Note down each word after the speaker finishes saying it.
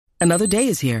Another day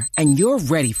is here, and you're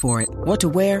ready for it. What to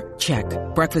wear? Check.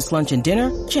 Breakfast, lunch, and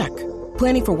dinner? Check.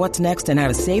 Planning for what's next and how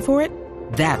to save for it?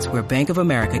 That's where Bank of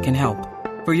America can help.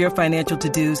 For your financial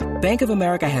to-dos, Bank of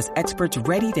America has experts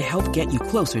ready to help get you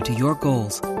closer to your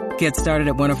goals. Get started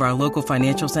at one of our local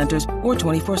financial centers or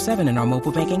 24/7 in our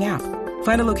mobile banking app.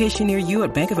 Find a location near you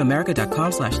at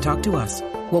bankofamerica.com/talktous.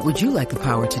 What would you like the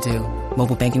power to do?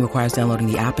 Mobile banking requires downloading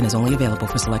the app and is only available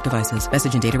for select devices.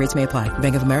 Message and data rates may apply.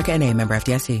 Bank of America N.A., member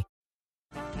FDIC.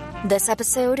 This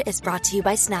episode is brought to you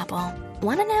by Snapple.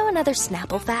 Want to know another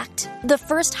Snapple fact? The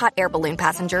first hot air balloon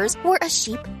passengers were a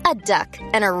sheep, a duck,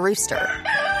 and a rooster.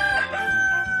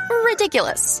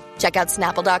 Ridiculous. Check out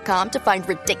Snapple.com to find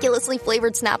ridiculously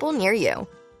flavored Snapple near you.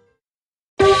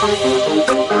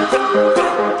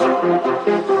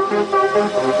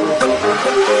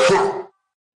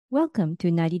 Welcome to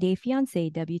 90 Day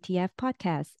Fiancé WTF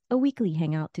Podcast, a weekly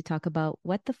hangout to talk about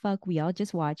what the fuck we all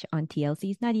just watched on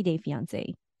TLC's 90 Day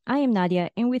Fiancé. I am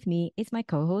Nadia, and with me is my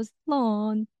co-host,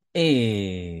 Lon.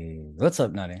 Hey, what's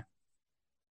up, Nadia?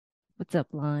 What's up,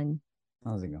 Lon?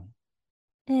 How's it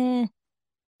going?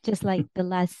 Just like the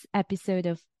last episode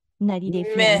of 90 Day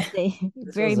Meh. Fiancé.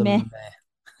 This Very was a meh.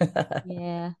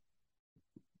 Yeah.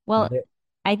 Well,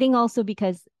 I think also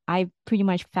because I pretty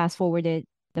much fast-forwarded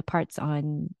the parts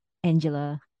on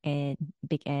Angela and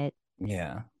Big Ed.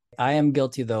 Yeah. I am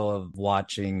guilty, though, of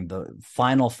watching the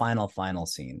final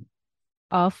scene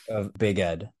of Big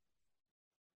Ed.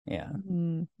 Yeah.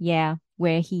 Yeah,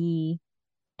 where he's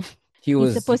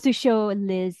was supposed to show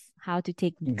Liz how to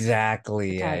take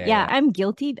exactly. Yeah, I'm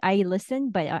guilty. I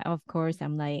listened, but of course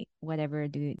I'm like, whatever,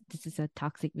 dude. This is a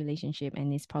toxic relationship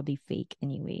and it's probably fake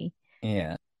anyway.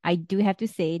 Yeah. I do have to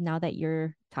say, now that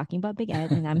you're talking about Big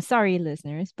Ed, and I'm sorry,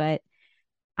 listeners, but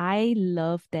I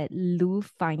love that Lou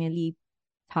finally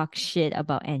talks shit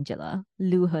about Angela.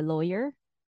 Lou, her lawyer.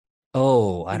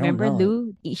 Oh, I Remember don't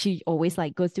know. Lou? She always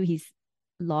like goes to his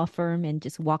law firm and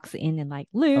just walks in and like,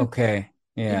 Lou. Okay.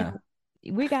 Yeah.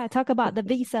 We gotta talk about the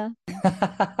visa.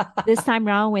 This time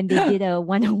around, when they did a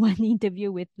one-on-one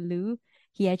interview with Lou,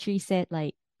 he actually said,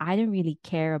 like, I don't really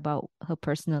care about her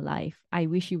personal life. I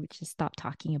wish you would just stop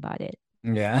talking about it.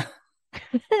 Yeah.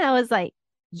 And I was like,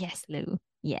 yes, Lou.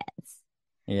 Yes.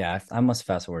 Yeah. I must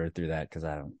fast forward through that because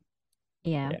I don't.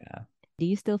 Yeah. Yeah. Do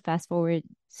you still fast forward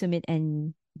Sumit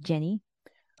and Jenny?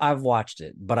 I've watched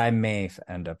it, but I may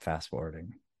end up fast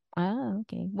forwarding. Oh,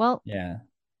 okay. Well, yeah.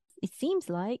 It seems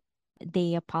like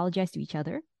they apologize to each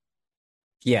other.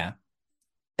 Yeah.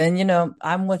 And,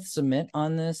 I'm with Sumit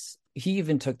on this. He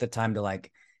even took the time to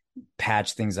like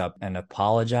patch things up and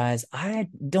apologize. I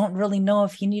don't really know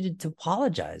if he needed to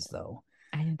apologize, though.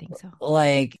 I don't think so.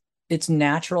 Like, it's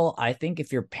natural, I think,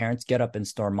 if your parents get up and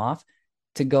storm off,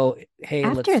 to go, hey,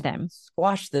 after let's them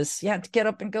squash this. Yeah, to get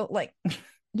up and go, like,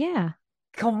 yeah,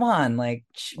 come on, like,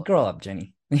 grow up,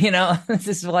 Jenny. This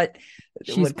is what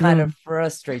kind of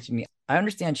frustrates me. I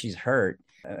understand she's hurt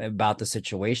about the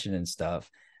situation and stuff,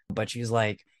 but she's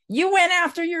like, you went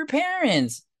after your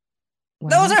parents. Wow.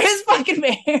 Those are his fucking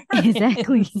parents.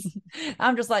 Exactly.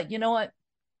 I'm just like, you know what?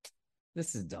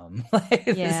 This is dumb.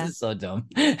 This is so dumb.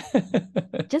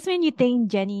 Just when you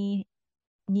think Jenny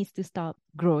needs to stop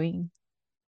growing,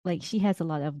 like she has a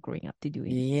lot of growing up to do.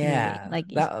 Yeah. Like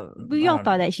we all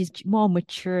thought that she's more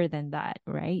mature than that,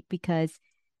 right? Because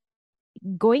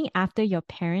going after your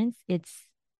parents, it's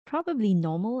probably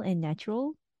normal and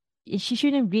natural. She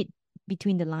shouldn't read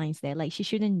between the lines there. Like she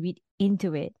shouldn't read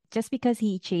into it. Just because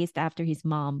he chased after his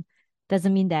mom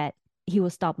doesn't mean that he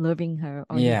will stop loving her,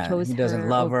 or he doesn't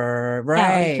love her, right?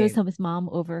 Yeah, or he chose his mom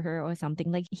over her or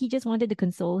something. Like he just wanted to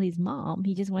console his mom.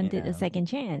 He just wanted a second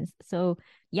chance. So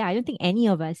yeah, I don't think any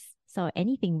of us saw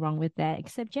anything wrong with that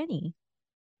except Jenny.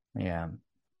 Yeah,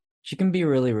 she can be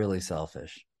really, really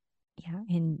selfish. Yeah,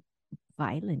 and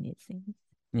violent, it seems.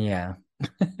 Yeah.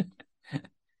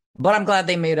 But I'm glad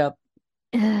they made up.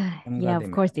 Yeah,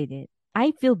 of course they did.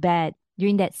 I feel bad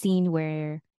during that scene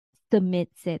where Sumit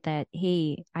said that,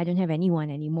 hey, I don't have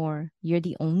anyone anymore. You're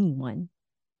the only one.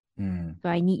 So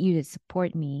I need you to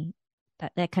support me.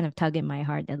 That kind of tugged at my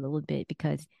heart a little bit,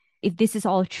 because if this is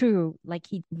all true, like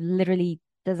he literally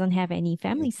doesn't have any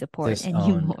family support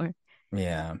anymore.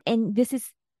 Yeah. And this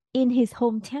is in his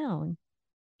hometown.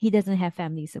 He doesn't have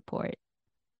family support.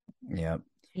 Yep.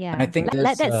 Yeah. And I think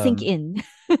let that sink in.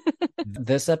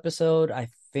 This episode, I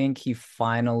think he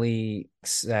finally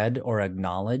said or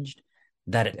acknowledged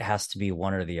that it has to be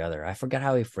one or the other. I forgot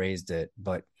how he phrased it,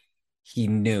 but he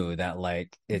knew that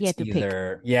like it's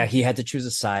either he had to choose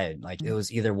a side. Like it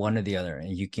was either one or the other,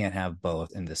 and you can't have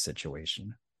both in this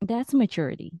situation. That's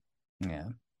maturity. Yeah.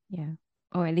 Yeah.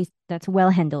 Or at least that's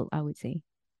well handled, I would say.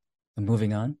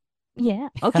 Moving on. Yeah.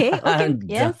 Okay. Okay. I'm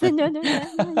Yes. done. No.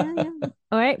 Yeah.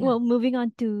 All right. Well, moving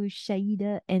on to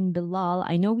Shaida and Bilal.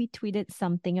 I know we tweeted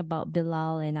something about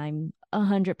Bilal, and I'm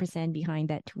 100% behind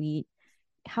that tweet.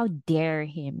 How dare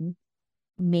him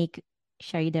make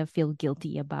Shaida feel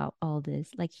guilty about all this?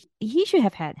 Like he should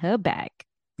have had her back.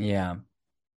 Yeah.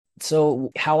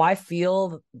 So how I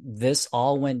feel this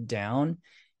all went down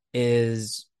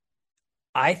is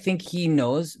I think he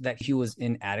knows that he was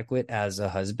inadequate as a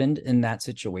husband in that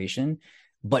situation,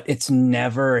 but it's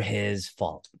never his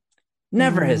fault.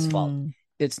 Never his fault. Mm,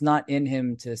 It's not in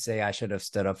him to say, I should have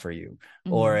stood up for you,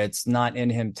 or mm, it's not in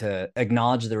him to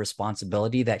acknowledge the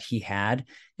responsibility that he had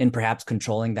in perhaps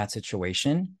controlling that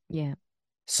situation. yeah.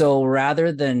 So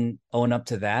rather than own up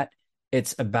to that,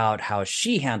 it's about how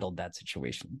she handled that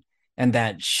situation and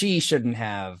that she shouldn't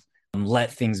have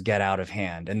let things get out of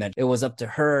hand and that it was up to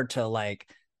her to like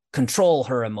control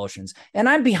her emotions. And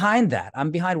I'm behind that.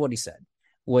 I'm behind what he said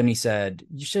when he said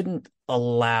you shouldn't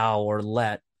allow or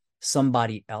let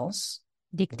somebody else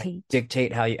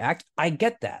dictate how you act. I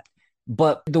get that.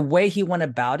 But the way he went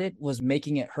about it was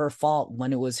making it her fault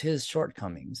when it was his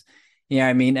shortcomings. Yeah,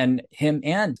 I mean, and him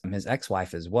and his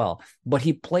ex-wife as well. But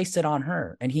he placed it on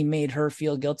her and he made her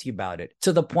feel guilty about it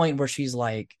to the point where she's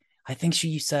like, I think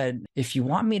she said, if you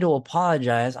want me to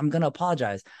apologize, I'm going to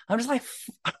apologize. I'm just like,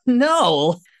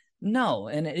 no, no.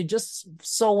 And it just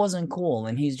so wasn't cool.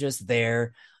 And he's just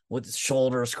there with his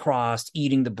shoulders crossed,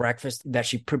 eating the breakfast that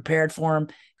she prepared for him.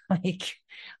 Like,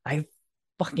 I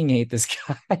fucking hate this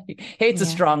guy. Hate's a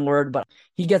Yeah. strong word, but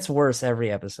he gets worse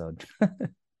every episode.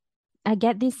 I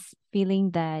get this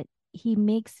feeling that he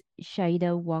makes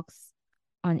Shaida walks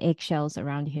on eggshells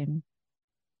around him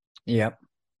Yep. Yep.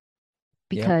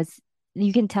 because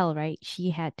you can tell, right? She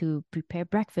had to prepare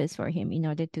breakfast for him in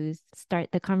order to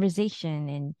start the conversation.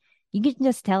 And you can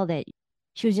just tell that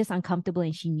she was just uncomfortable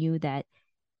and she knew that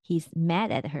he's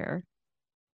mad at her.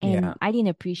 And Yeah. I didn't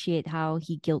appreciate how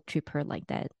he guilt tripped her like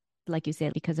that, like you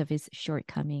said, because of his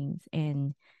shortcomings.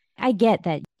 And I get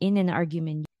that in an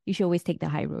argument, you should always take the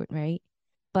high road, right?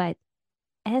 But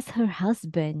as her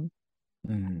husband,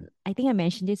 Mhm. I think I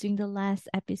mentioned this during the last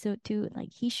episode too.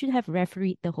 Like he should have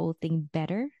refereed the whole thing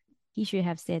better. He should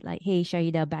have said like, "Hey,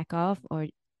 Shaida, back off," or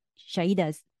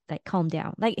 "Shaida's like, calm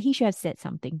down." Like he should have said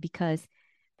something because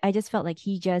I just felt like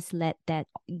he just let that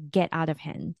get out of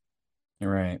hand.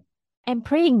 Right. And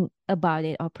praying about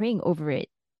it or praying over it,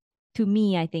 to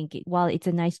me, I think while it's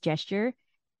a nice gesture,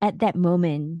 at that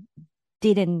moment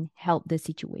didn't help the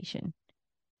situation.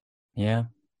 Yeah,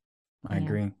 I Yeah.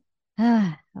 agree.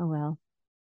 Oh well.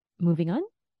 Moving on.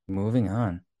 Moving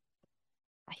on.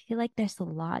 I feel like there's a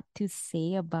lot to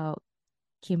say about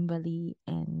Kimberly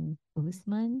and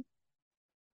Usman.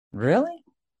 Really?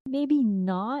 Maybe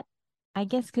not. I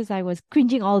guess because I was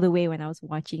cringing all the way when I was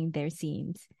watching their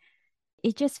scenes.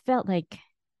 It just felt like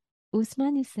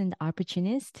Usman is an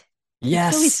opportunist, but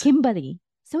so is Yes. Kimberly.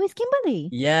 So is Kimberly,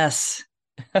 Yes.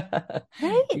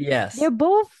 right? Yes. They're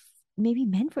both maybe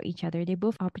meant for each other. They're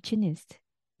both opportunists.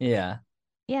 Yeah.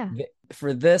 Yeah.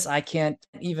 For this, I can't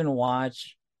even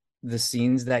watch the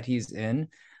scenes that he's in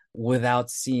without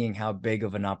seeing how big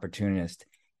of an opportunist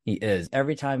he is.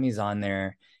 Every time he's on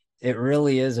there, it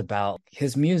really is about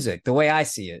his music. The way I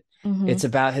see it, Mm-hmm. it's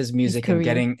about his His music and career.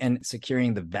 getting and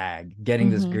securing the bag,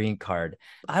 getting this Mm-hmm. green card.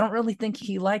 I don't really think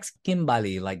he likes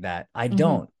Kimbali like that. I Mm-hmm.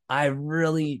 don't. I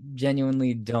really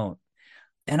genuinely don't.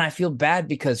 And I feel bad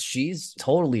because she's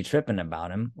totally tripping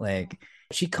about him. Like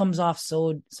she comes off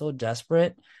so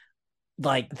desperate.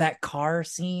 Like that car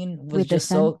scene was With the just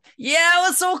son. so, yeah, it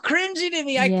was so cringy to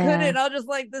me. I Yeah. couldn't. I was just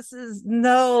like, this is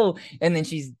no. And then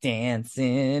she's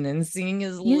dancing and singing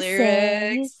his You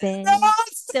lyrics. said, No,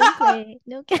 don't stop. play.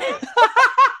 No.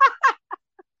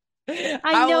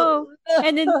 I know.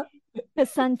 And then her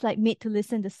son's like made to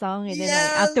listen to the song, and then like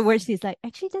Yes. afterwards he's like,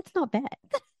 actually, that's not bad.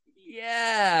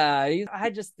 Yeah. I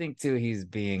just think too he's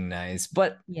being nice.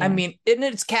 But I Yeah, mean, and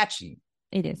it's catchy.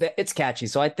 it is. It's catchy.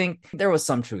 So I think there was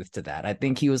some truth to that. I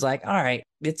think he was like, all right,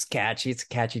 it's catchy. It's a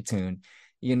catchy tune,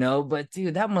 but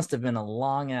dude, that must have been a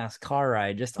long ass car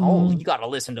ride. Just, oh, you got to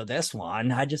listen to this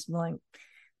one. I just like,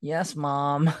 yes,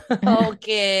 mom.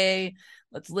 Okay.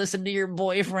 Let's listen to your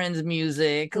boyfriend's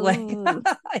music. Like, Ooh.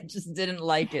 I just didn't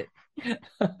like it.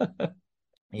 Yeah.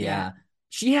 Yeah.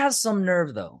 She has some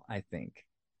nerve though, I think.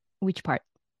 Which part?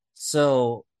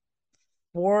 So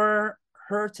for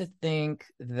her to think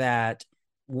that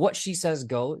what she says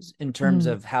goes in terms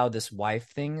Mm. of how this wife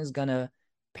thing is gonna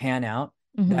pan out,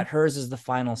 Mm-hmm. that hers is the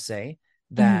final say,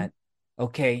 Mm-hmm. that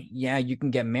okay, yeah, you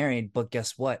can get married, but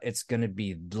guess what? It's gonna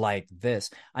be like this.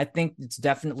 I think it's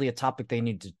definitely a topic they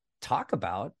need to talk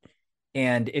about,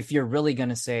 And if you're really going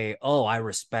to say, oh, I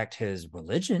respect his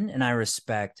religion and I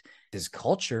respect his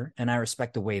culture and I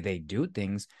respect the way they do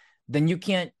things, then you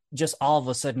can't just all of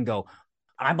a sudden go,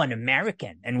 I'm an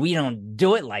American and we don't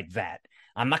do it like that.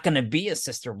 I'm not going to be a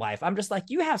sister wife. I'm just like,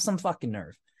 you have some fucking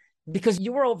nerve, because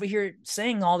you were over here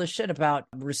saying all this shit about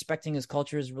respecting his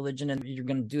culture, his religion, and you're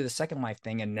going to do the second wife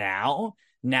thing. And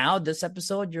now this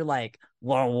episode, you're like,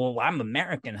 well, I'm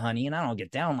American, honey, and I don't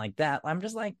get down like that. I'm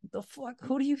just like, the fuck?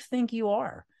 Who do you think you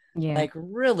are? Yeah. Like,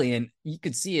 really? And you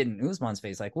could see it in Usman's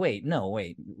face, like, wait.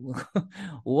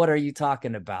 What are you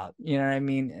talking about? You know what I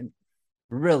mean? And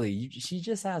really, she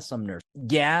just has some nerve.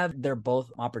 Yeah, they're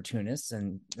both opportunists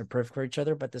and they're perfect for each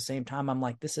other, but at the same time, I'm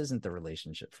like, this isn't the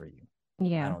relationship for you.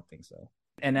 Yeah. I don't think so.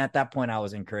 And at that point, I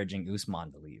was encouraging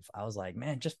Usman to leave. I was like,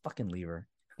 man, just fucking leave her.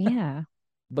 Yeah.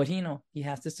 But he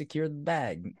has to secure the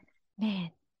bag.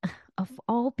 Man, of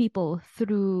all people,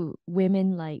 through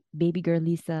women like baby girl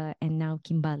Lisa and now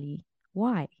Kimbali,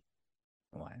 why?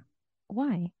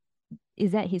 Why?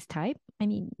 Is that his type? I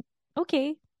mean,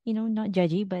 okay, not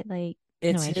judgy, but like,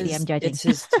 I'm judging. It's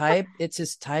his type. It's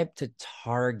his type to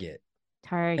target.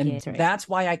 And right. That's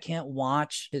why I can't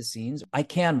watch his scenes. I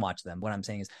can watch them. What I'm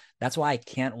saying is that's why I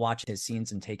can't watch his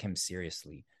scenes and take him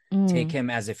seriously. Take him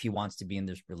as if he wants to be in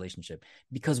this relationship,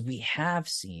 because we have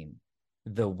seen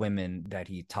the women that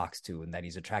he talks to and that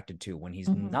he's attracted to when he's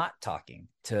not talking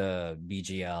to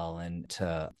BGL and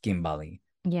to Kimbali.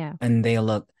 Yeah. And they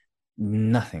look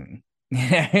nothing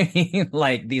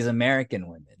like these American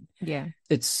women. Yeah.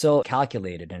 It's so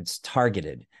calculated and it's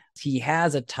targeted. He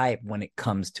has a type when it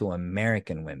comes to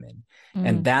American women.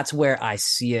 And that's where I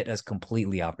see it as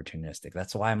completely opportunistic.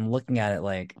 That's why I'm looking at it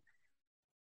like,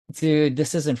 dude,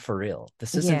 this isn't for real.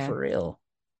 This isn't for real.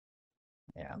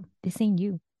 Yeah. This ain't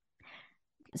you.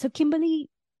 So Kimberly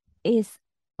is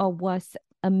or was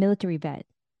a military vet.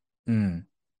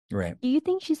 Right. Do you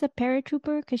think she's a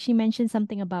paratrooper? Because she mentioned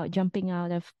something about jumping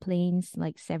out of planes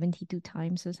like 72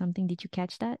 times or something. Did you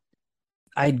catch that?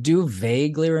 I do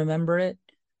vaguely remember it.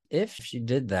 If she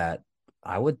did that,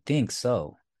 I would think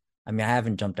so. I mean, I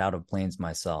haven't jumped out of planes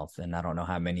myself, and I don't know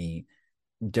how many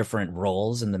different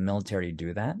roles in the military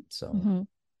do that. So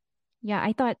yeah,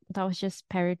 I thought that was just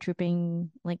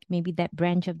paratrooping, like maybe that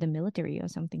branch of the military or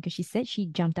something, because she said she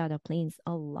jumped out of planes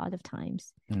a lot of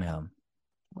times. Yeah.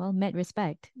 Well, met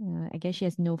respect. I guess she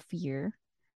has no fear.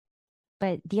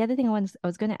 But the other thing I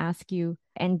was going to ask you,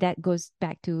 and that goes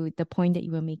back to the point that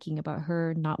you were making about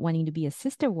her not wanting to be a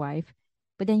sister wife,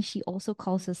 but then she also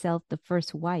calls herself the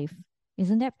first wife.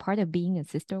 Isn't that part of being a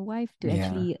sister wife, to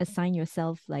actually assign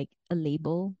yourself like a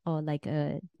label or like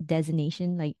a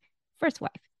designation, like first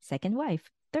wife, second wife,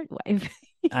 third wife?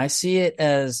 I see it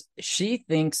as she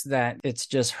thinks that it's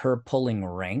just her pulling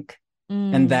rank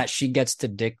and that she gets to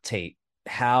dictate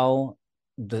how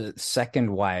the second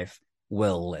wife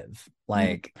will live.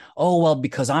 Like, oh, well,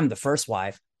 because I'm the first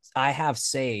wife, I have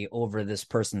say over this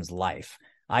person's life.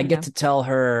 I get to tell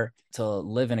her to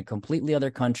live in a completely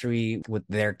other country with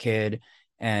their kid,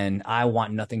 and I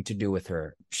want nothing to do with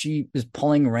her. She is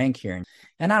pulling rank here.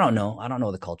 And I don't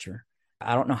know the culture.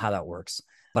 I don't know how that works,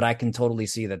 but I can totally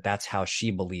see that that's how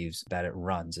she believes that it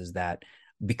runs, is that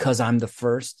because I'm the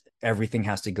first, everything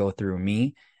has to go through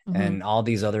me, and all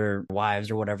these other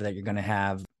wives or whatever that you're going to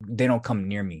have, they don't come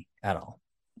near me at all.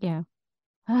 Yeah.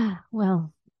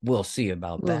 Well, we'll see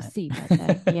about that. We'll see about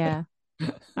that. Yeah.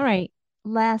 All right.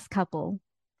 Last couple.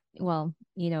 Well,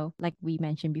 like we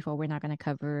mentioned before, we're not going to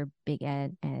cover Big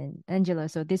Ed and Angela.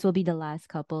 So this will be the last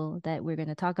couple that we're going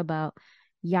to talk about.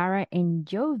 Yara and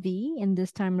Jovi. And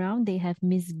this time around, they have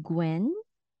Miss Gwen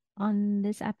on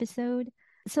this episode.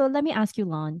 So let me ask you,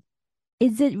 Lon,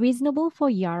 is it reasonable for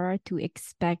Yara to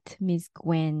expect Miss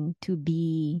Gwen to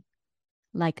be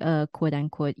like a quote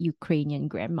unquote Ukrainian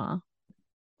grandma?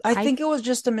 I think it was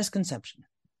just a misconception.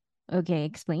 Okay,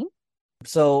 explain.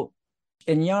 So,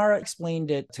 and Yara explained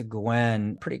it to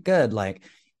Gwen pretty good. Like,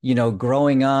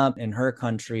 growing up in her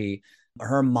country,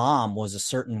 her mom was a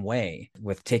certain way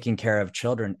with taking care of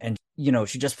children. And,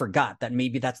 she just forgot that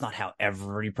maybe that's not how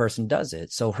every person does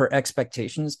it. So her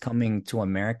expectations coming to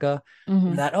America,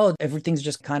 that, oh, everything's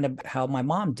just kind of how my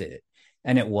mom did it.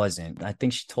 And it wasn't. I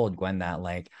think she told Gwen that,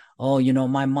 like, oh,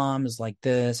 my mom is like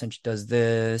this and she does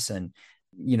this. And,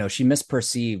 she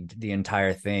misperceived the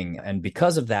entire thing. And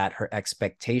because of that, her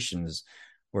expectations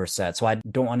were set. So I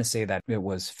don't want to say that it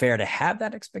was fair to have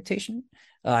that expectation.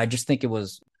 I just think it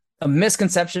was a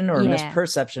misconception or a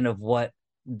misperception of what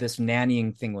this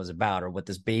nannying thing was about, or what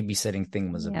this babysitting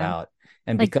thing was about.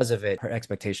 And because of it, her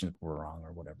expectations were wrong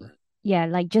or whatever. Yeah,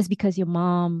 like just because your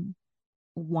mom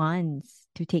wants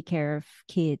to take care of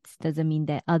kids doesn't mean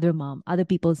that other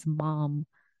people's mom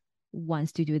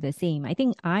wants to do the same. I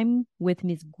think I'm with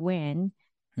Miss Gwen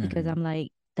because I'm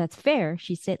like, that's fair.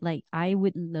 She said, like, I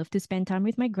would love to spend time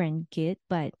with my grandkid,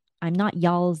 but I'm not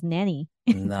y'all's nanny.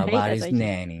 Right? Nobody's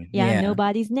nanny. Yeah,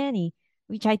 nobody's nanny,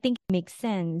 which I think makes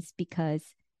sense because,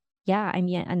 yeah, I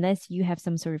mean, unless you have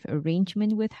some sort of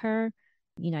arrangement with her,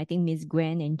 I think Miss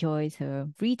Gwen enjoys her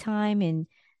free time. And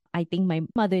I think my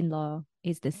mother-in-law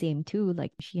is the same too.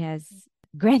 Like, she has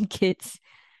grandkids,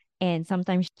 and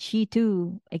sometimes she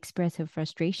too express her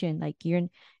frustration. Like,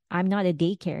 I'm not a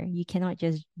daycare. You cannot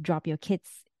just drop your kids,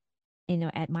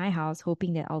 at my house,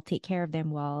 hoping that I'll take care of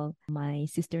them while my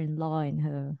sister-in-law and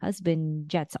her husband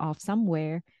jets off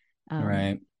somewhere.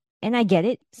 Right. And I get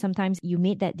it. Sometimes you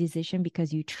made that decision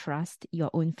because you trust your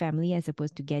own family as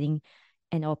opposed to getting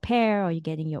an au pair or you're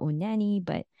getting your own nanny.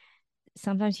 But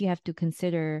sometimes you have to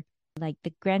consider, like,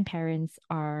 the grandparents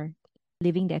are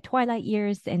living their twilight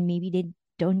years and maybe they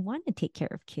don't want to take care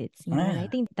of kids, and I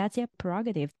think that's their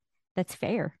prerogative. That's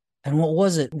fair. And what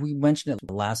was it? We mentioned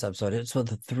it last episode. It's the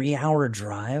 3-hour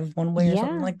drive one way or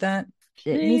something like that.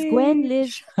 Miss Gwen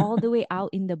lives all the way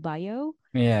out in the bayou.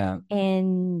 Yeah.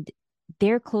 And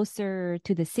they're closer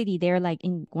to the city. They're like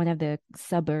in one of the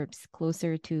suburbs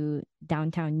closer to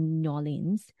downtown New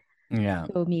Orleans. Yeah.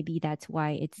 So maybe that's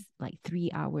why it's like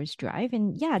 3 hours drive.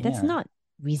 And that's not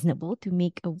reasonable to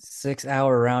make a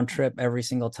 6-hour round trip every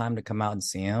single time to come out and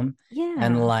see him. Yeah.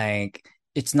 And like,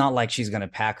 it's not like she's going to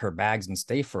pack her bags and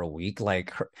stay for a week.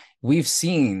 Like, we've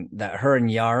seen that her and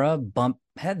Yara bump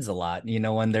heads a lot,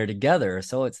 when they're together.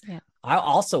 So I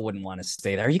also wouldn't want to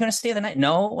stay there. Are you going to stay the night?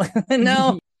 No,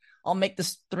 no. I'll make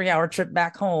this 3-hour trip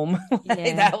back home.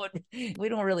 We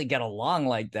don't really get along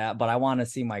like that, but I want to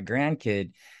see my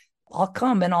grandkid. I'll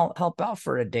come and I'll help out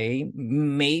for a day,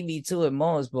 maybe two at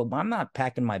most, but I'm not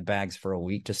packing my bags for a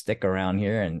week to stick around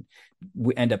here and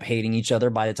we end up hating each other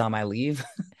by the time I leave.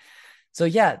 So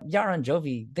yeah, Yara and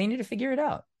Jovi, they need to figure it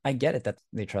out. I get it that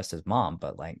they trust his mom,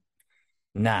 but like,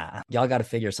 nah, y'all got to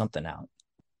figure something out.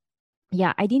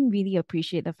 Yeah, I didn't really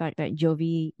appreciate the fact that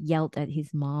Jovi yelled at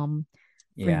his mom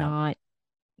for not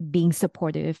being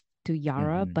supportive to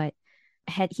Yara, but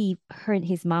had he heard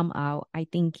his mom out, I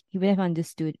think he would have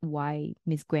understood why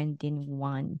Miss Gwen didn't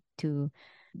want to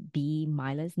be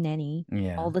Mila's nanny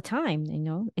all the time.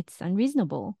 It's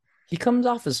unreasonable. He comes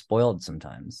off as spoiled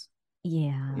sometimes.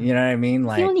 Yeah. You know what I mean?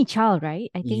 Like, he's the only child,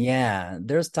 right? I think. Yeah.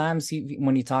 There's times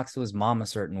when he talks to his mom a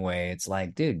certain way, it's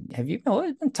like, dude, have you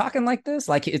always been talking like this?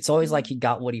 Like, it's always like he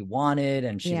got what he wanted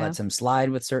and she lets him slide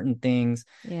with certain things.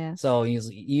 Yeah. So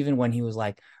even when he was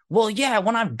like, well, yeah,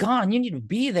 when I'm gone, you need to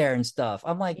be there and stuff.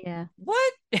 I'm like,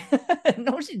 what?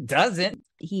 No, she doesn't.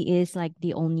 He is like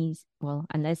the only, well,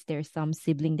 unless there's some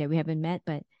sibling that we haven't met,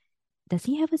 but does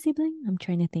he have a sibling? I'm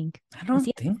trying to think. I don't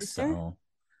think so.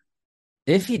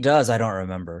 If he does, I don't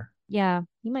remember. Yeah,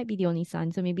 he might be the only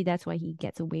son, so maybe that's why he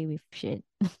gets away with shit.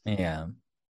 Yeah.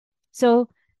 So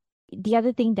the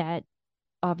other thing that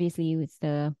obviously is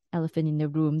the elephant in the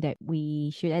room that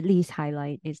we should at least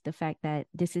highlight is the fact that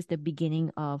this is the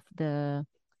beginning of the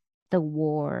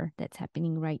war that's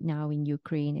happening right now in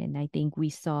Ukraine. And I think we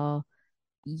saw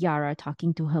Yara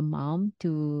talking to her mom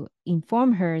to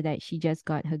inform her that she just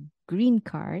got her green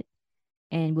card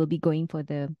and will be going for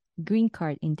the green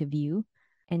card interview.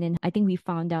 And then I think we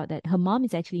found out that her mom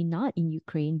is actually not in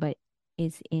Ukraine, but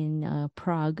is in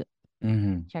Prague,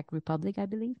 Czech Republic, I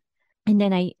believe. And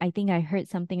then I think I heard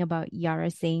something about Yara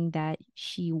saying that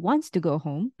she wants to go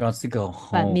home. She wants to go home.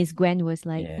 But Miss Gwen was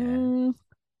like,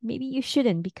 maybe you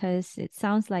shouldn't because it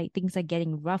sounds like things are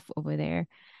getting rough over there.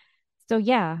 So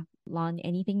yeah, Lon,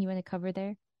 anything you want to cover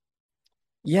there?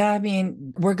 Yeah, I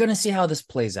mean, we're going to see how this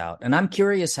plays out. And I'm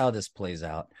curious how this plays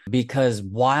out because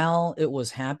while it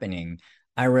was happening,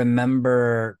 I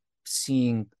remember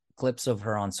seeing clips of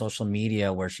her on social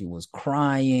media where she was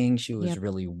crying. She was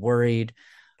really worried.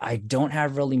 I don't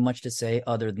have really much to say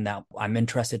other than that. I'm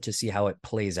interested to see how it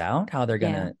plays out, how they're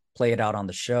going to play it out on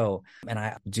the show. And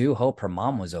I do hope her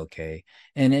mom was okay.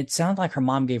 And it sounded like her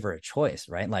mom gave her a choice,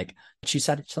 right? Like she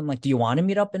said something like, do you want to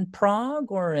meet up in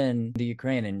Prague or in the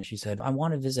Ukraine? And she said, I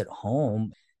want to visit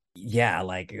home. Yeah,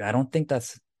 like I don't think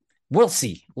that's, we'll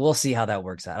see. We'll see how that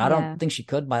works out. I don't think she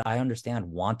could, but I understand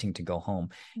wanting to go home.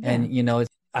 And,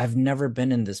 I've never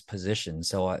been in this position.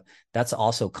 So that's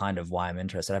also kind of why I'm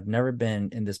interested. I've never been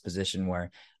in this position where,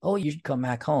 oh, you should come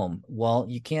back home. Well,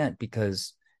 you can't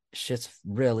because shit's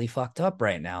really fucked up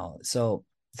right now. So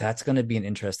that's going to be an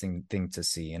interesting thing to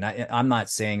see. And I'm not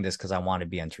saying this because I want to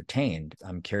be entertained.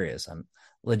 I'm curious. I'm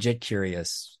legit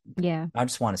curious. Yeah. I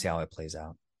just want to see how it plays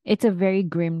out. It's a very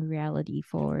grim reality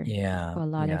for a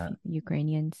lot of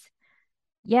Ukrainians.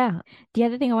 Yeah. The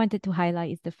other thing I wanted to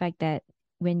highlight is the fact that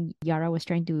when Yara was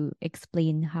trying to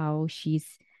explain how she's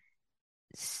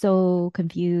so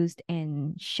confused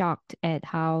and shocked at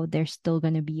how there's still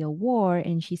going to be a war.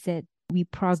 And she said, we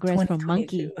progress from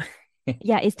monkey.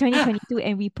 Yeah, it's 2022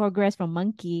 and we progress from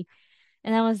monkey.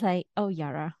 And I was like, oh,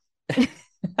 Yara.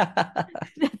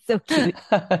 That's so cute.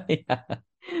 Yeah.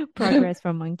 Progress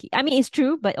from monkey. I mean, it's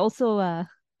true, but also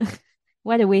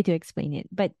what a way to explain it.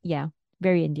 But yeah,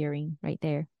 very endearing right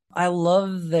there. I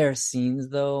love their scenes,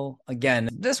 though. Again,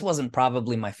 this wasn't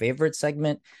probably my favorite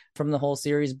segment from the whole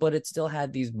series, but it still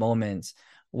had these moments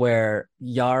where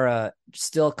Yara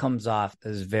still comes off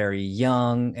as very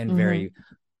young and very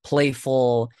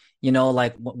playful. You know,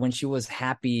 like when she was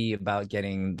happy about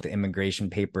getting the immigration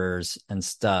papers and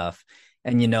stuff.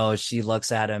 And, you know, she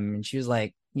looks at him and she was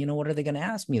like, you know, what are they going to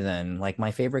ask me then? Like,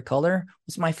 my favorite color?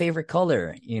 What's my favorite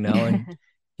color? You know, and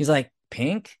he's like,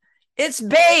 pink? It's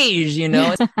beige, you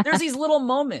know. There's these little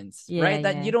moments, right,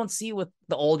 that you don't see with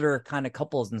the older kind of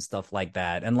couples and stuff like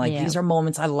that. And like these are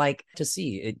moments I like to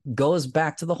see. It goes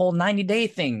back to the whole 90-day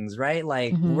things, right?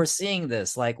 Like we're seeing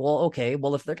this, like, well, okay,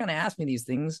 well, if they're gonna ask me these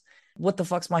things, what the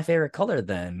fuck's my favorite color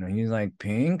then? And he's like,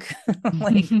 pink.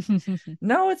 Like,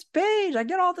 no, it's beige. I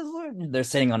get all this. They're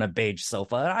sitting on a beige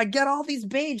sofa. I get all these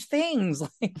beige things.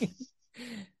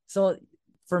 So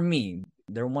for me,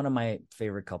 they're one of my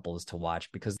favorite couples to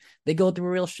watch because they go through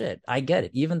real shit. I get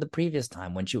it. Even the previous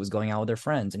time when she was going out with her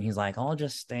friends and he's like, I'll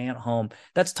just stay at home.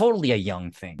 That's totally a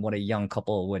young thing, what a young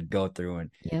couple would go through.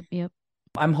 And yep.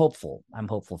 I'm hopeful. I'm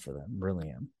hopeful for them. Really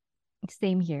am.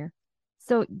 Same here.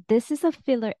 So this is a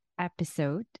filler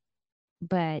episode,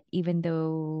 but even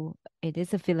though it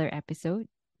is a filler episode,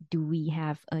 do we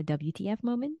have a WTF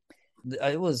moment?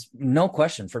 It was no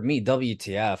question for me.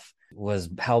 WTF was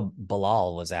how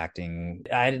Bilal was acting.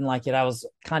 I didn't like it. I was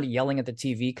kind of yelling at the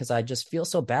TV because I just feel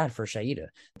so bad for Shaeeda.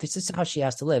 This is how she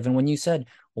has to live. And when you said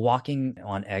walking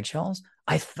on eggshells,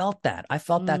 I felt that. I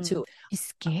felt that too. She's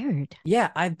scared.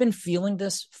 Yeah, I've been feeling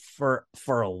this for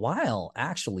a while,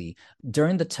 actually.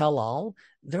 During the tell-all,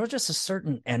 there was just a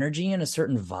certain energy and a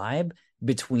certain vibe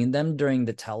between them during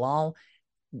the tell-all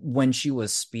when she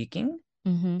was speaking.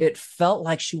 It felt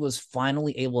like she was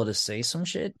finally able to say some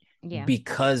shit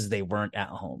because they weren't at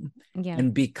home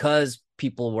and because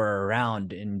people were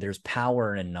around and there's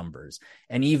power in numbers.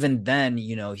 And even then,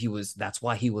 you know, that's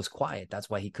why he was quiet.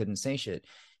 That's why he couldn't say shit,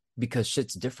 because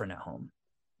shit's different at home.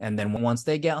 And then once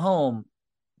they get home,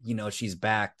 you know, she's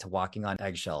back to walking on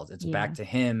eggshells. It's back to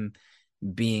him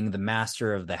being the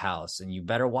master of the house. And you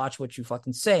better watch what you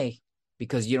fucking say,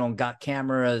 because you don't got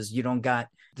cameras, you don't got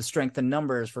the strength in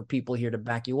numbers for people here to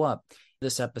back you up.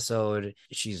 This episode,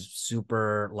 she's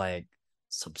super like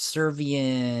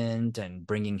subservient and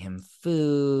bringing him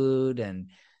food and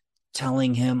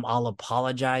telling him, I'll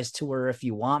apologize to her if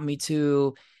you want me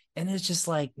to. And it's just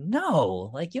like, no,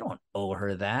 like, you don't owe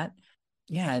her that.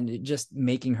 Yeah. And just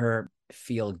making her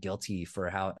feel guilty for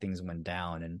how things went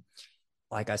down. And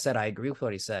like I said, I agree with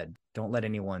what he said. Don't let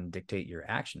anyone dictate your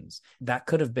actions. That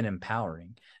could have been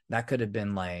empowering. That could have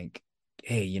been like,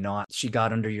 hey, you know, she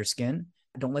got under your skin.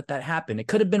 Don't let that happen. It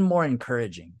could have been more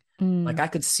encouraging. Like I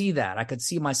could see that. I could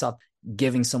see myself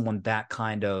giving someone that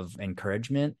kind of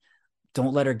encouragement.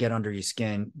 Don't let her get under your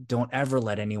skin. Don't ever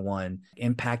let anyone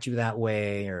impact you that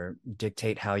way or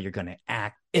dictate how you're going to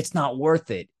act. It's not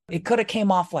worth it. It could have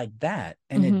came off like that,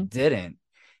 and it didn't.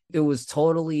 It was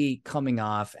totally coming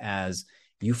off as,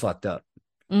 you fucked up.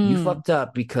 You fucked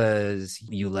up because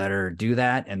you let her do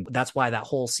that. And that's why that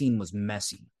whole scene was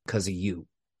messy, because of you,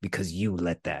 because you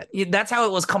let that. That's how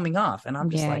it was coming off. And I'm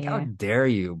just how dare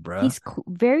you, bro? He's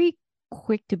very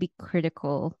quick to be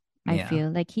critical. I feel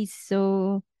like he's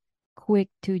so quick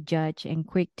to judge and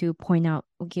quick to point out,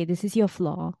 okay, this is your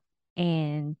flaw.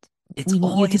 And it's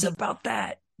always about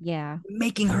that. Yeah.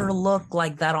 Making her look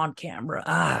like that on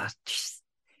camera.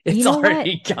 It's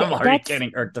already, I'm already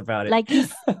getting irked about it. Like,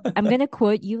 I'm going to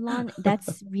quote you, Lon.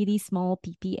 That's really small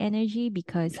PP energy,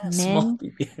 because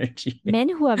men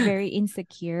who are very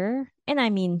insecure, and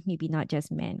I mean, maybe not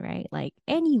just men, right? Like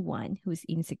anyone who's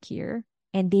insecure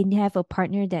and they have a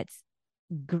partner that's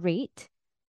great,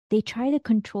 they try to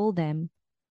control them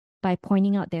by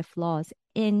pointing out their flaws.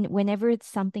 And whenever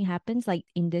something happens, like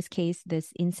in this case,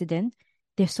 this incident,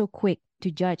 they're so quick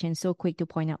to judge and so quick to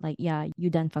point out, like, yeah,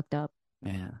 you done fucked up.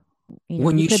 Yeah. You know,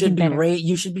 when you should be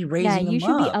you should be raising them up. You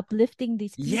should be uplifting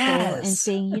these people and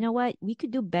saying, you know what, we could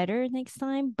do better next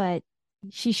time, but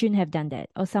she shouldn't have done that,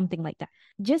 or something like that.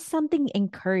 Just something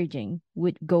encouraging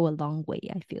would go a long way,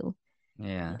 I feel.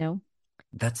 Yeah. You know?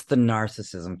 That's the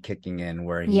narcissism kicking in,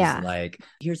 where he's like,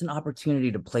 here's an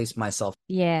opportunity to place myself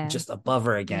just above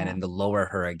her again and to lower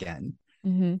her again.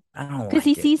 Mm-hmm. I don't Because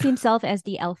he like it. sees himself as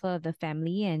the alpha of the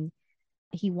family, and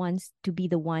he wants to be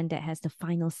the one that has the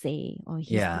final say, or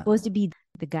he's supposed to be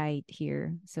the guide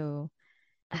here. So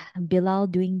Bilal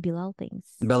doing Bilal things.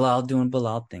 Bilal doing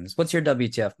Bilal things. What's your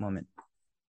WTF moment?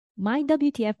 My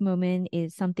WTF moment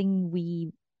is something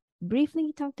we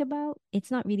briefly talked about.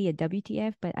 It's not really a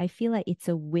WTF, but I feel like it's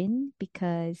a win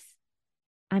because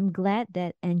I'm glad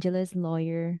that Angela's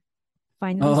lawyer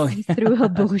finally sees through her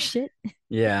bullshit.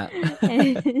 Yeah.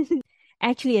 And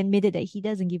actually admitted that he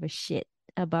doesn't give a shit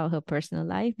about her personal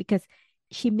life, because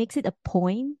she makes it a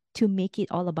point to make it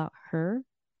all about her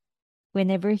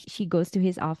whenever she goes to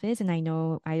his office. And I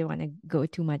know I don't want to go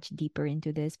too much deeper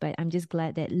into this, but I'm just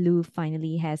glad that Lou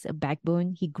finally has a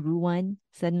backbone. He grew one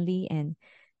suddenly, and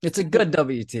it's a good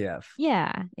WTF.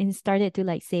 Yeah, and started to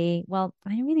like say, well,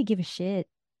 I don't really give a shit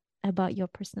about your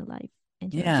personal life.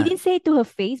 And he didn't say it to her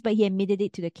face, but he admitted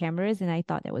it to the cameras, and I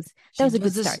thought that was a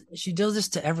good start. She does this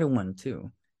to everyone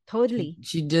too. Totally.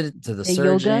 She did it to the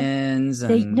surgeons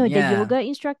yoga, the yoga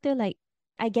instructor. Like,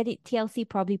 I get it. TLC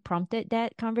probably prompted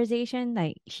that conversation.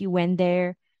 Like, she went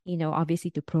there,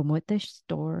 obviously to promote the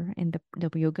store and the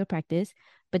yoga practice.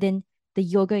 But then the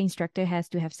yoga instructor has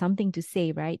to have something to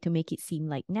say, right? To make it seem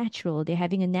like natural. They're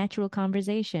having a natural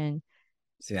conversation.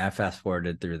 See, I fast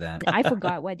forwarded through that. I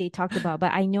forgot what they talked about,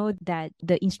 but I know that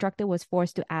the instructor was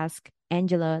forced to ask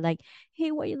Angela, like,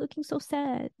 hey, why are you looking so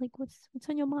sad? Like, what's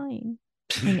on your mind?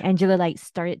 And Angela like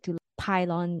started to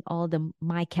pile on all the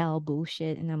Michael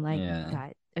bullshit. And I'm like,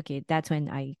 God, okay, that's when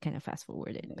I kind of fast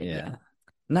forwarded. But yeah.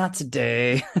 Not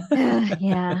today.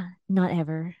 Yeah, not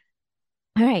ever.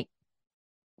 All right.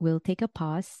 We'll take a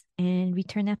pause and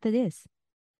return after this.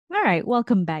 All right,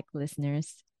 welcome back,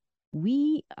 listeners.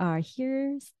 We are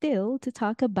here still to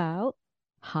talk about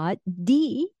Hot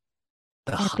D.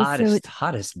 The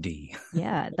hottest D.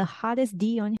 Yeah, the hottest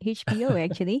D on HBO,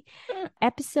 actually.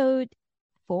 Episode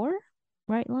 4,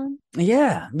 right, Lon?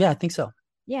 Yeah, I think so.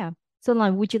 Yeah. So,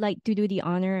 Lon, would you like to do the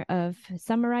honor of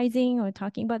summarizing or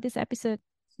talking about this episode?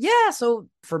 Yeah, so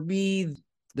for me,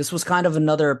 this was kind of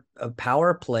another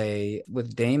power play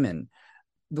with Daemon.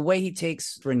 The way he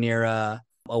takes Rhaenyra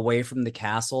away from the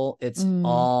castle, it's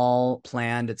all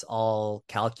planned, it's all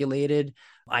calculated.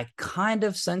 I kind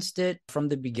of sensed it from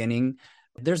the beginning.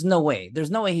 There's no way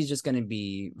he's just going to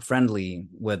be friendly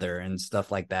with her and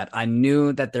stuff like that. I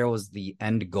knew that there was the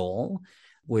end goal,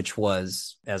 which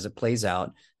was, as it plays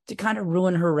out, to kind of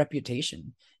ruin her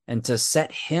reputation and to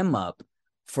set him up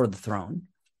for the throne.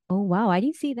 Oh, wow. I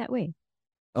didn't see it that way.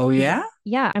 Oh, yeah?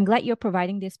 Yeah, I'm glad you're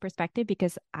providing this perspective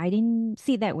because I didn't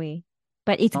see it that way.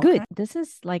 But it's good. This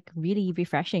is like really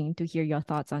refreshing to hear your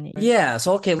thoughts on it. Yeah.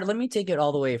 So, okay, let me take it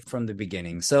all the way from the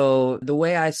beginning. So the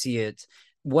way I see it,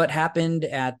 what happened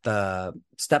at the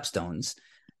Stepstones,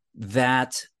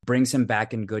 that brings him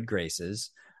back in good graces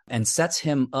and sets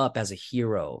him up as a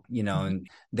hero, and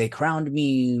they crowned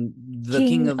me the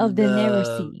king of the Narrow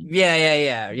Sea.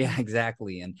 Yeah,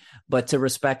 exactly. But to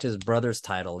respect his brother's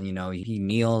title, he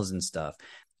kneels and stuff.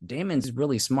 Daemon's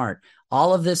really smart.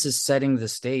 All of this is setting the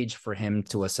stage for him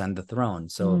to ascend the throne.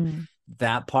 So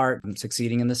that part,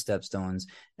 succeeding in the Stepstones,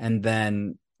 and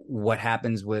then what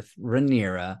happens with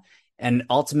Rhaenyra, and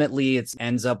ultimately it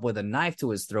ends up with a knife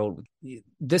to his throat.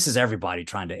 This is everybody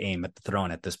trying to aim at the throne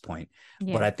at this point.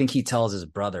 Yeah. But I think he tells his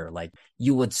brother, like,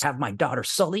 you would have my daughter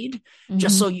sullied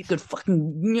just so you could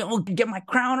fucking, get my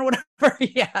crown or whatever.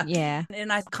 Yeah.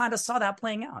 And I kind of saw that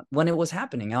playing out when it was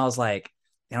happening. I was like,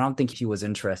 I don't think he was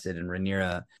interested in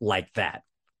Rhaenyra like that.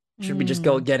 Should we just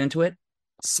get into it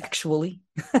sexually?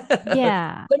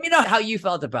 Yeah. Let me know how you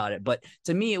felt about it. But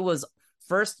to me, it was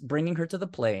first bringing her to the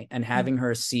play and having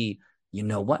her see, you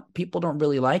know what? People don't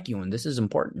really like you, and this is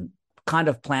important. Kind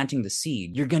of planting the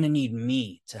seed. You're going to need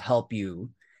me to help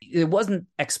you. It wasn't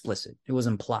explicit. It was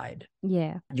implied.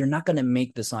 Yeah. You're not going to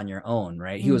make this on your own,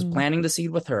 right? He was planting the seed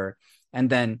with her and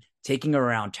then taking her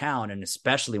around town. And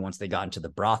especially once they got into the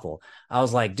brothel, I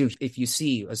was like, dude, if you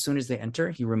see, as soon as they enter,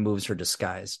 he removes her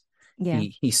disguise. Yeah.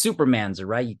 He Supermans her,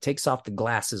 right? He takes off the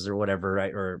glasses or whatever,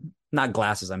 right? Or not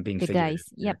glasses. I'm being figurative. Guys.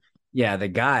 Yep. Yeah, the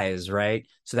guys, right?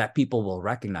 So that people will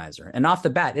recognize her. And off the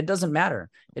bat, it doesn't matter.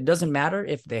 It doesn't matter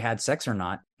if they had sex or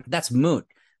not. That's moot.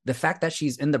 The fact that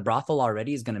she's in the brothel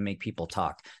already is going to make people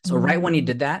talk. So right when he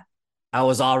did that, I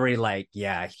was already like,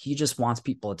 yeah, he just wants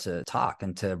people to talk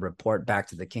and to report back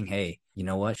to the king, hey, you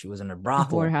know what? She was in a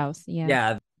brothel. Whorehouse, yeah.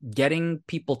 Yeah, getting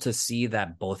people to see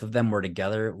that both of them were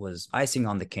together was icing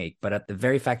on the cake. But at the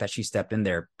very fact that she stepped in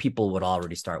there, people would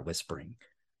already start whispering.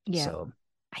 Yeah. So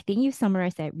I think you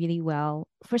summarized that really well.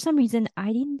 For some reason, I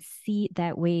didn't see it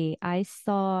that way. I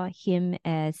saw him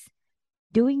as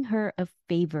doing her a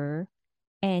favor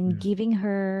and giving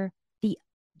her the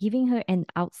giving her an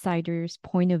outsider's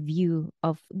point of view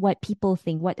of what people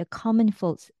think, what the common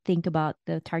folks think about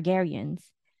the Targaryens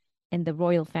and the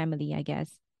royal family, I guess.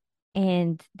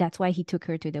 And that's why he took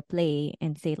her to the play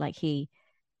and say like, hey,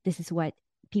 this is what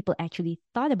people actually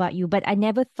thought about you. But I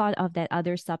never thought of that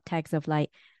other subtext of like,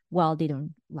 well, they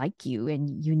don't like you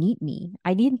and you need me.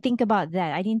 I didn't think about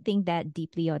that. I didn't think that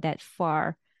deeply or that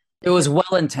far. It was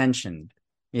well intentioned.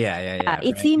 Yeah.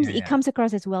 It seems it comes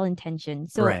across as well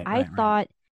intentioned. So I thought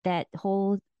that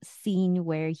whole scene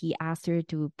where he asked her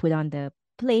to put on the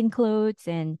plain clothes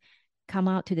and come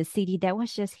out to the city, that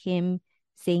was just him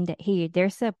saying that, hey,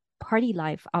 there's a party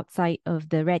life outside of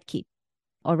the Red Keep,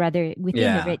 or rather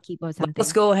within the Red Keep or something.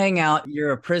 Let's go hang out.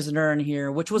 You're a prisoner in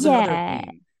here, which was another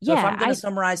theme. So if I'm going to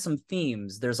summarize some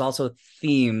themes, there's also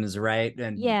themes, right?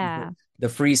 And the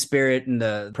free spirit and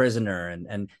the prisoner,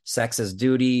 and sex as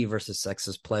duty versus sex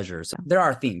as pleasure. So there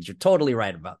are themes. You're totally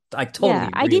right about. I totally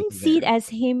agree. I didn't see it as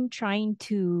him trying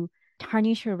to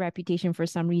tarnish her reputation for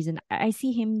some reason. I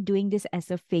see him doing this as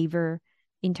a favor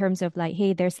in terms of like,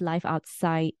 hey, there's life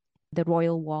outside the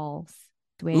royal walls.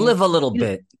 Live a little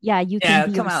bit. Yeah, you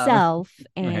can be yourself.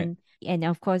 And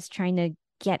of course, trying to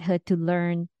get her to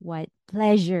learn what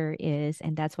pleasure is.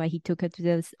 And that's why he took her to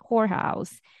this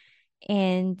whorehouse.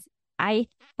 And I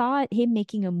thought him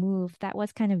making a move that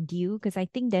was kind of due, because I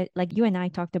think that like you and I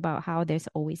talked about how there's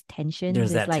always tension.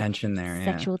 There's that like tension there,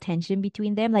 sexual tension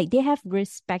between them. Like they have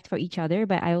respect for each other,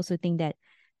 but I also think that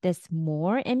there's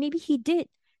more. And maybe he did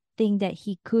think that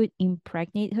he could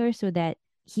impregnate her so that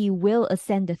he will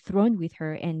ascend the throne with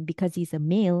her. And because he's a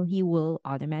male, he will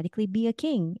automatically be a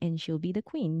king and she'll be the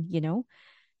queen, you know?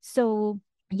 So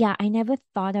yeah, I never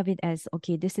thought of it as,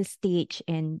 okay, this is staged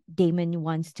and Daemon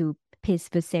wants to piss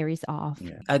Viserys off.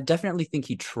 Yeah. I definitely think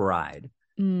he tried,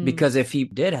 because if he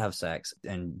did have sex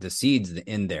and the seeds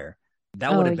in there,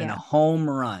 that would have been a home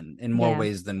run in more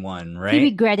ways than one, right? He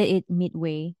regretted it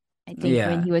midway, I think,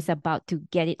 when he was about to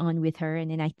get it on with her.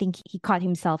 And then I think he caught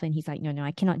himself and he's like, no,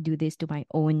 I cannot do this to my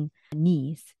own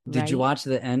niece. Did you watch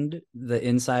the end, the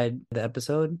inside the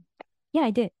episode? Yeah,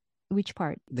 I did. Which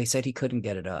part? They said he couldn't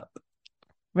get it up.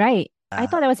 Right. I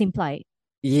thought that was implied.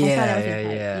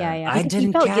 Yeah. I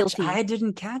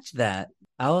didn't catch that.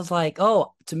 I was like,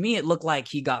 oh, to me, it looked like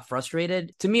he got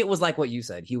frustrated. To me, it was like what you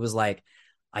said. He was like,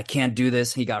 I can't do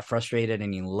this. He got frustrated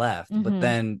and he left. Mm-hmm. But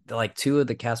then like two of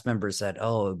the cast members said,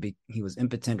 oh, he was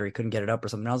impotent or he couldn't get it up or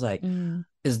something. I was like,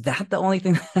 is that the only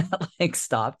thing that like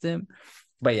stopped him?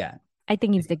 But yeah. I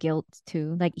think it's the guilt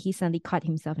too. Like he suddenly caught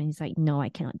himself and he's like, no, I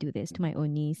cannot do this to my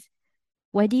own niece.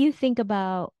 What do you think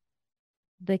about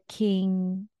the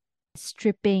king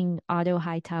stripping Otto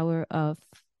Hightower of?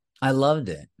 I loved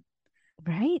it.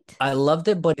 Right? I loved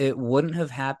it, but it wouldn't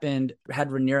have happened had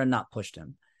Rhaenyra not pushed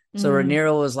him. So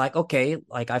Rhaenyra was like, okay,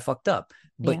 like I fucked up.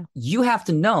 But you have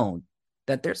to know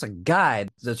that there's a guy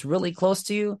that's really close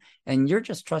to you and you're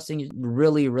just trusting,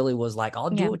 really, really was like, I'll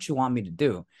do what you want me to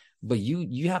do. But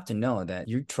you have to know that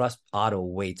you trust Otto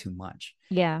way too much.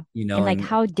 Yeah. You know, and like,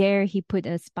 how dare he put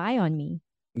a spy on me?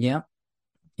 Yeah.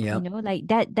 Yeah. You know, like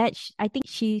that I think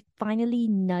she finally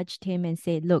nudged him and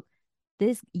said, look,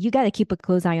 you got to keep a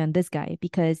close eye on this guy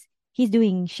because he's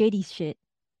doing shady shit,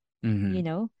 you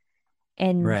know?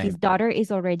 And his daughter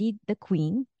is already the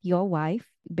queen, your wife,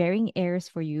 bearing heirs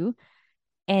for you.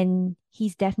 And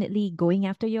he's definitely going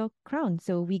after your crown.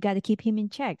 So we got to keep him in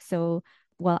check. So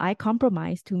while I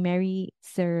compromised to marry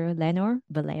Sir Lenor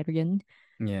Valerian,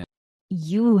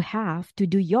 you have to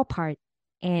do your part.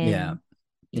 And,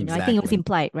 you know, I think it was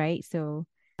implied, right? So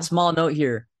small note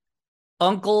here.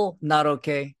 Uncle, not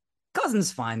okay.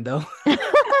 Cousin's fine, though.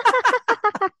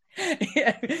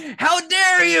 How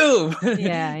dare you?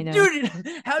 Yeah, I know. Dude,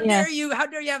 how dare you? How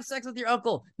dare you have sex with your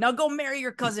uncle? Now go marry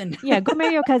your cousin. Yeah, go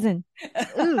marry your cousin.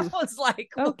 Ooh. I was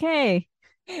like, okay.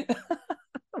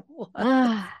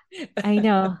 I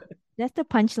know. That's the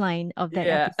punchline of that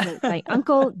episode. Like,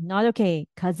 uncle, not okay.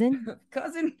 Cousin?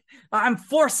 Cousin? I'm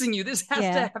forcing you. This has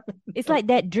to happen. It's like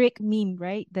that Drake meme,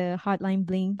 right? The hotline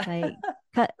bling.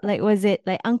 Like, was it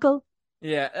like uncle?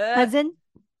 Yeah. Cousin?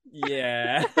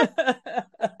 Yeah.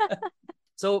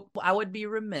 So I would be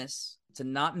remiss to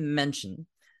not mention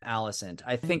Alicent.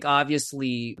 I think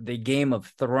obviously the Game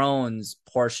of Thrones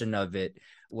portion of it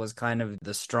was kind of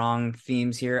the strong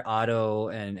themes here, Otto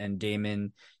and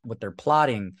Daemon, what they're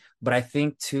plotting. But I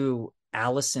think too,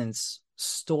 Alicent's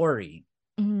story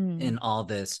in all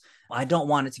this, I don't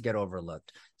want it to get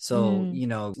overlooked. So, you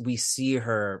know, we see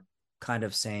her kind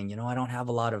of saying, you know, I don't have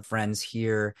a lot of friends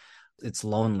here. it's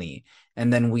lonely.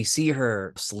 And then we see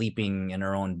her sleeping in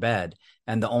her own bed.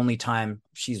 And the only time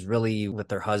she's really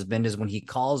with her husband is when he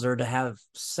calls her to have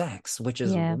sex, which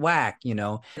is whack, you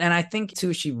know? And I think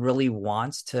too, she really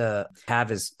wants to have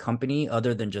his company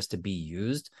other than just to be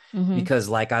used. Because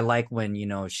like, I like when, you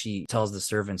know, she tells the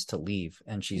servants to leave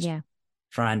and she's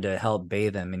trying to help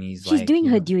bathe him. And she's doing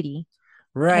her duty.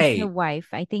 Right. As her wife.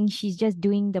 I think she's just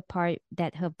doing the part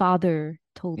that her father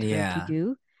told her to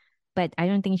do. But I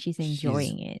don't think she's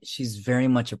enjoying it. She's very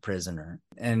much a prisoner.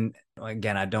 And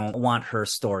again, I don't want her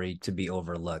story to be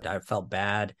overlooked. I felt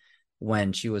bad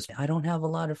when she was, I don't have a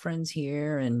lot of friends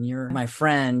here and you're my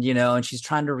friend, you know, and she's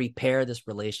trying to repair this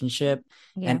relationship.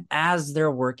 And as they're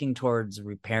working towards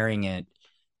repairing it,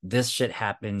 this shit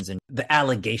happens and the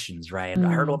allegations, right? I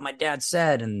heard what my dad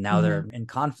said and now they're in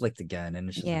conflict again. And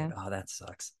it's just like, oh, that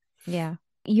sucks. Yeah.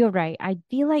 You're right. I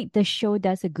feel like the show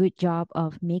does a good job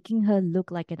of making her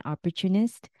look like an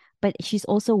opportunist, but she's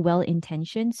also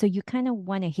well-intentioned. So you kind of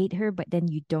want to hate her, but then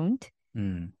you don't.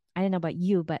 I don't know about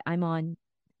you, but I'm on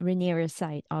Rhaenyra's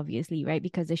side, obviously, right?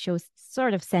 Because the show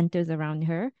sort of centers around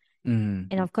her.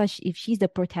 And of course, if she's the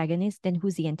protagonist, then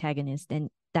who's the antagonist?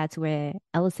 And that's where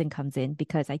Alicent comes in,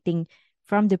 because I think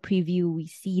from the preview, we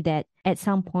see that at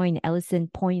some point,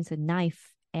 Alicent points a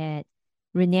knife at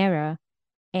Rhaenyra.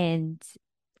 And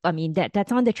I mean,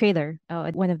 that's on the trailer,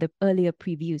 one of the earlier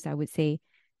previews, I would say.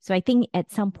 So I think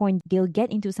at some point they'll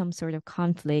get into some sort of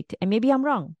conflict. And maybe I'm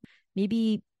wrong.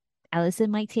 Maybe Alicent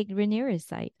might take Rhaenyra's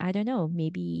side. I don't know.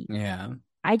 Maybe. Yeah.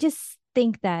 I just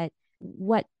think that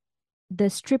the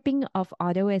stripping of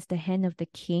Otto as the hand of the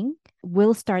king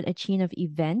will start a chain of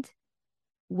events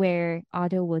where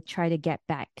Otto will try to get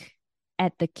back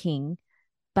at the king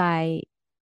by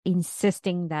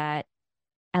insisting that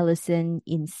Alicent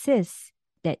insists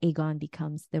that Aegon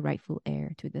becomes the rightful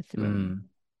heir to the throne.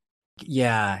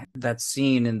 Yeah, that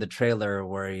scene in the trailer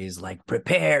where he's like,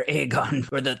 prepare Aegon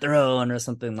for the throne or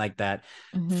something like that.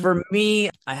 For me,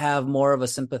 I have more of a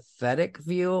sympathetic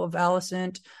view of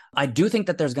Alicent. I do think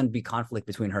that there's going to be conflict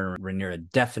between her and Rhaenyra,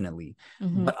 definitely.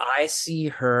 But I see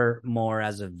her more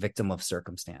as a victim of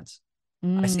circumstance.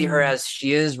 I see her as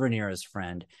she is Rhaenyra's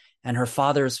friend and her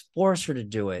father's forced her to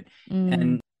do it.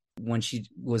 And when she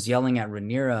was yelling at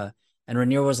Rhaenyra, and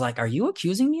Rhaenyra was like, are you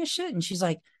accusing me of shit? And she's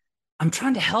like, I'm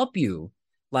trying to help you.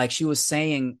 Like she was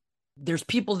saying, there's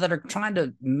people that are trying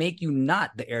to make you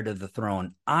not the heir to the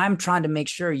throne. I'm trying to make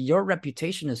sure your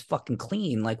reputation is fucking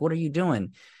clean. Like, what are you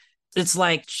doing? It's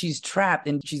like she's trapped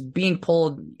and she's being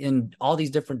pulled in all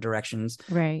these different directions.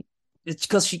 Right. It's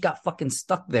because she got fucking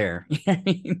stuck there. You know what I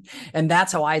mean? And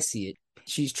that's how I see it.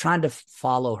 She's trying to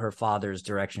follow her father's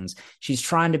directions. She's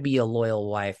trying to be a loyal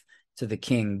wife to the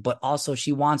king, but also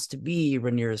she wants to be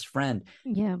Rhaenyra's friend.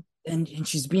 Yeah. And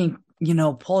she's being, you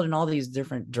know, pulled in all these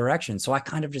different directions. So I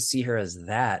kind of just see her as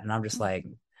that. And I'm just like,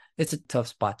 it's a tough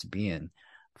spot to be in.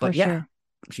 But yeah,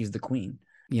 she's the queen,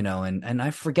 you know, and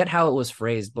I forget how it was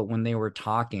phrased, but when they were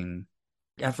talking,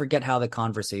 I forget how the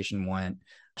conversation went.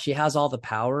 She has all the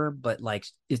power, but like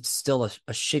it's still a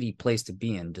shitty place to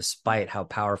be in, despite how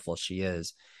powerful she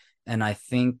is. And I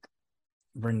think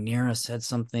Rhaenyra said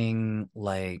something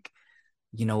like,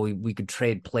 you know, we could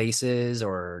trade places,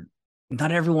 or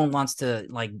not everyone wants to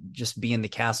like just be in the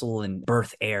castle and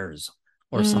birth heirs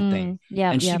or something.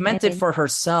 Yeah. And she meant it for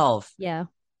herself. Yeah.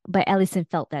 But Alicent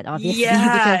felt that, obviously.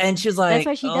 Yeah. And she's like, that's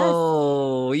what she does.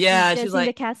 Oh, yeah. She's like, in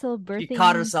the castle birthing. She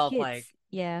caught herself kids. Like,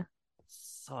 yeah.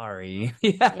 Sorry.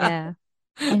 Yeah.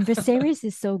 And Viserys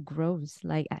is so gross.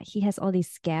 Like he has all these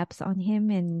scabs on him,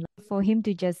 and for him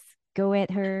to just go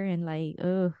at her and like,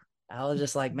 oh. I was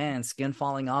just like, man, skin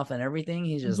falling off and everything.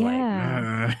 He's just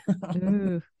like,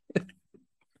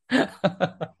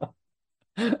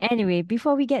 Anyway,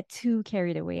 before we get too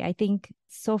carried away, I think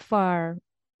so far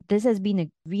this has been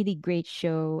a really great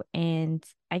show, and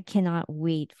I cannot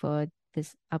wait for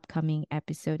this upcoming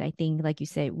episode. I think, like you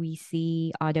said, we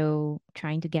see Otto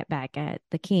trying to get back at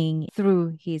the king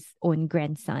through his own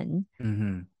grandson.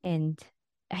 And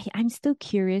I'm still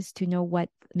curious to know what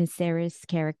Mysaris'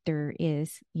 character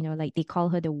is. You know, like they call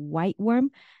her the White Worm.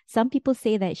 Some people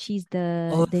say that she's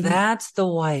that's the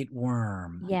White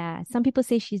Worm. Yeah. Some people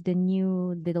say she's the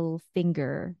new little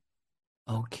finger.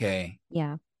 Okay.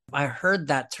 Yeah. I heard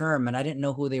that term and I didn't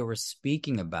know who they were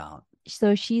speaking about.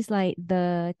 So she's like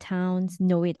the town's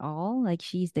know-it-all. Like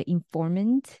she's the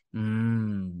informant.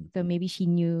 So maybe she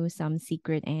knew some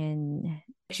secret and...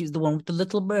 She's the one with the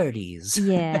little birdies.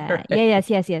 Yeah. Right?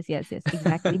 Yes,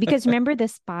 exactly. Because remember the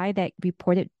spy that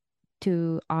reported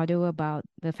to Otto about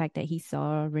the fact that he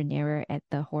saw Rhaenyra at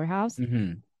the whorehouse?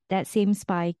 That same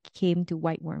spy came to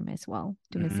White Worm as well,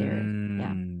 to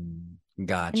Mysaris.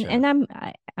 Gotcha. And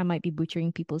I might be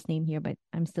butchering people's name here, but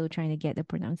I'm still trying to get the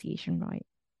pronunciation right.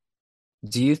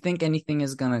 Do you think anything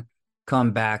is gonna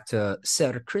come back to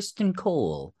Sir Kristen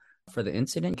Cole for the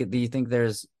incident? Do you think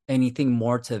there's anything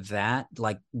more to that?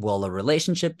 Like, will a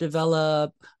relationship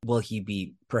develop? Will he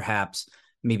be perhaps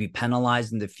maybe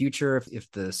penalized in the future if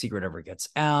the secret ever gets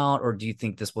out? Or do you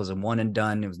think this was a one and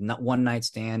done? It was not one night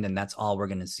stand and that's all we're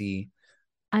gonna see?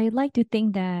 I like to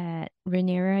think that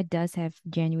Rhaenyra does have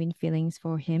genuine feelings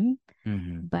for him,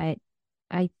 but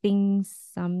I think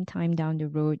sometime down the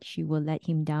road she will let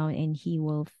him down and he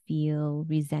will feel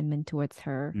resentment towards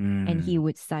her and he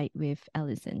would side with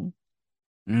Alicent.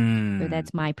 So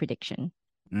that's my prediction.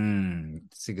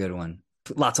 It's a good one.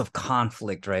 Lots of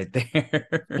conflict right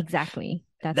there. Exactly.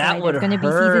 That's that why would that's going to be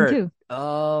hurt. season 2.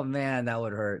 Oh man, that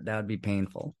would hurt. That would be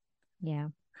painful. Yeah.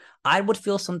 I would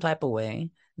feel some type of way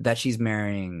that she's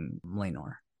marrying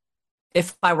Laenor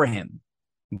if I were him.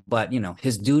 But,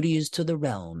 his duty is to the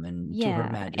realm and to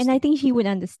her majesty. And I think she would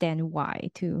understand why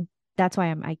too. That's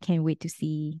why I can't wait to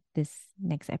see this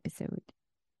next episode.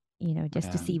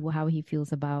 Just to see how he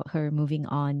feels about her moving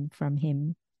on from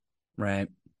him. Right.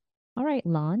 All right,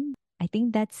 Lon. I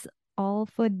think that's all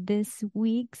for this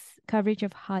week's coverage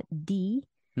of Hot D.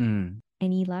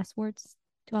 Any last words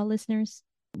to our listeners?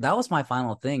 That was my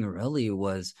final thing, really,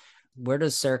 was where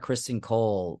does Sir Kristen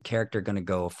Cole character going to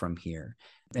go from here?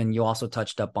 And you also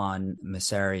touched up on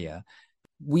Mysaria.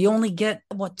 We only get,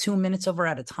 2 minutes of her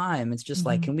at a time. It's just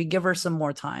like, can we give her some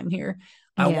more time here?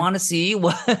 I want to see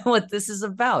what this is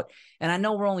about. And I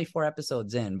know we're only 4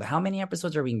 episodes in, but how many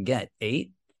episodes are we going to get?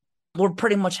 8? We're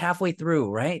pretty much halfway through,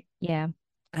 right? Yeah.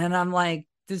 And I'm like,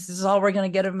 this is all we're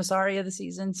going to get of Mysaria this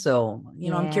season. So,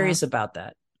 I'm curious about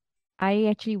that. I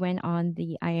actually went on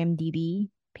the IMDb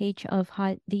page of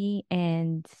Hot D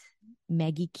and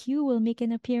Maggie Q will make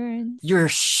an appearance. You're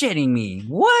shitting me.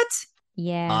 What?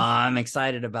 Yeah. I'm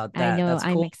excited about that. I know. That's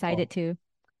cool. I'm excited too.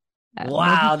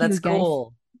 Wow, that's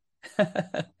cool.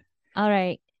 All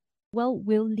right. Well,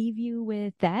 we'll leave you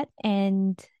with that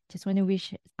and just want to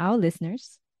wish our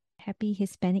listeners happy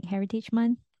Hispanic Heritage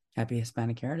Month. Happy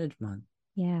Hispanic Heritage Month.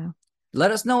 Yeah.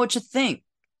 Let us know what you think.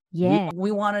 Yeah.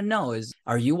 We want to know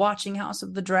are you watching House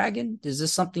of the Dragon? Is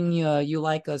this something you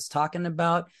like us talking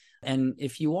about? And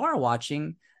if you are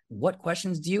watching, what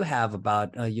questions do you have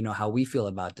about, how we feel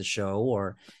about the show?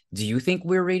 Or do you think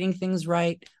we're reading things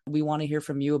right? We want to hear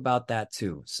from you about that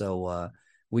too. So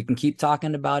we can keep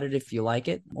talking about it if you like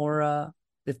it. Or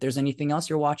if there's anything else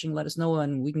you're watching, let us know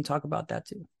and we can talk about that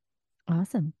too.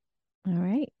 Awesome. All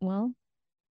right. Well,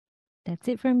 that's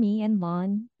it from me and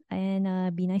Lon.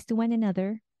 And be nice to one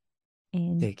another.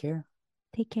 And take care.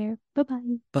 Take care.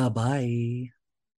 Bye-bye. Bye-bye.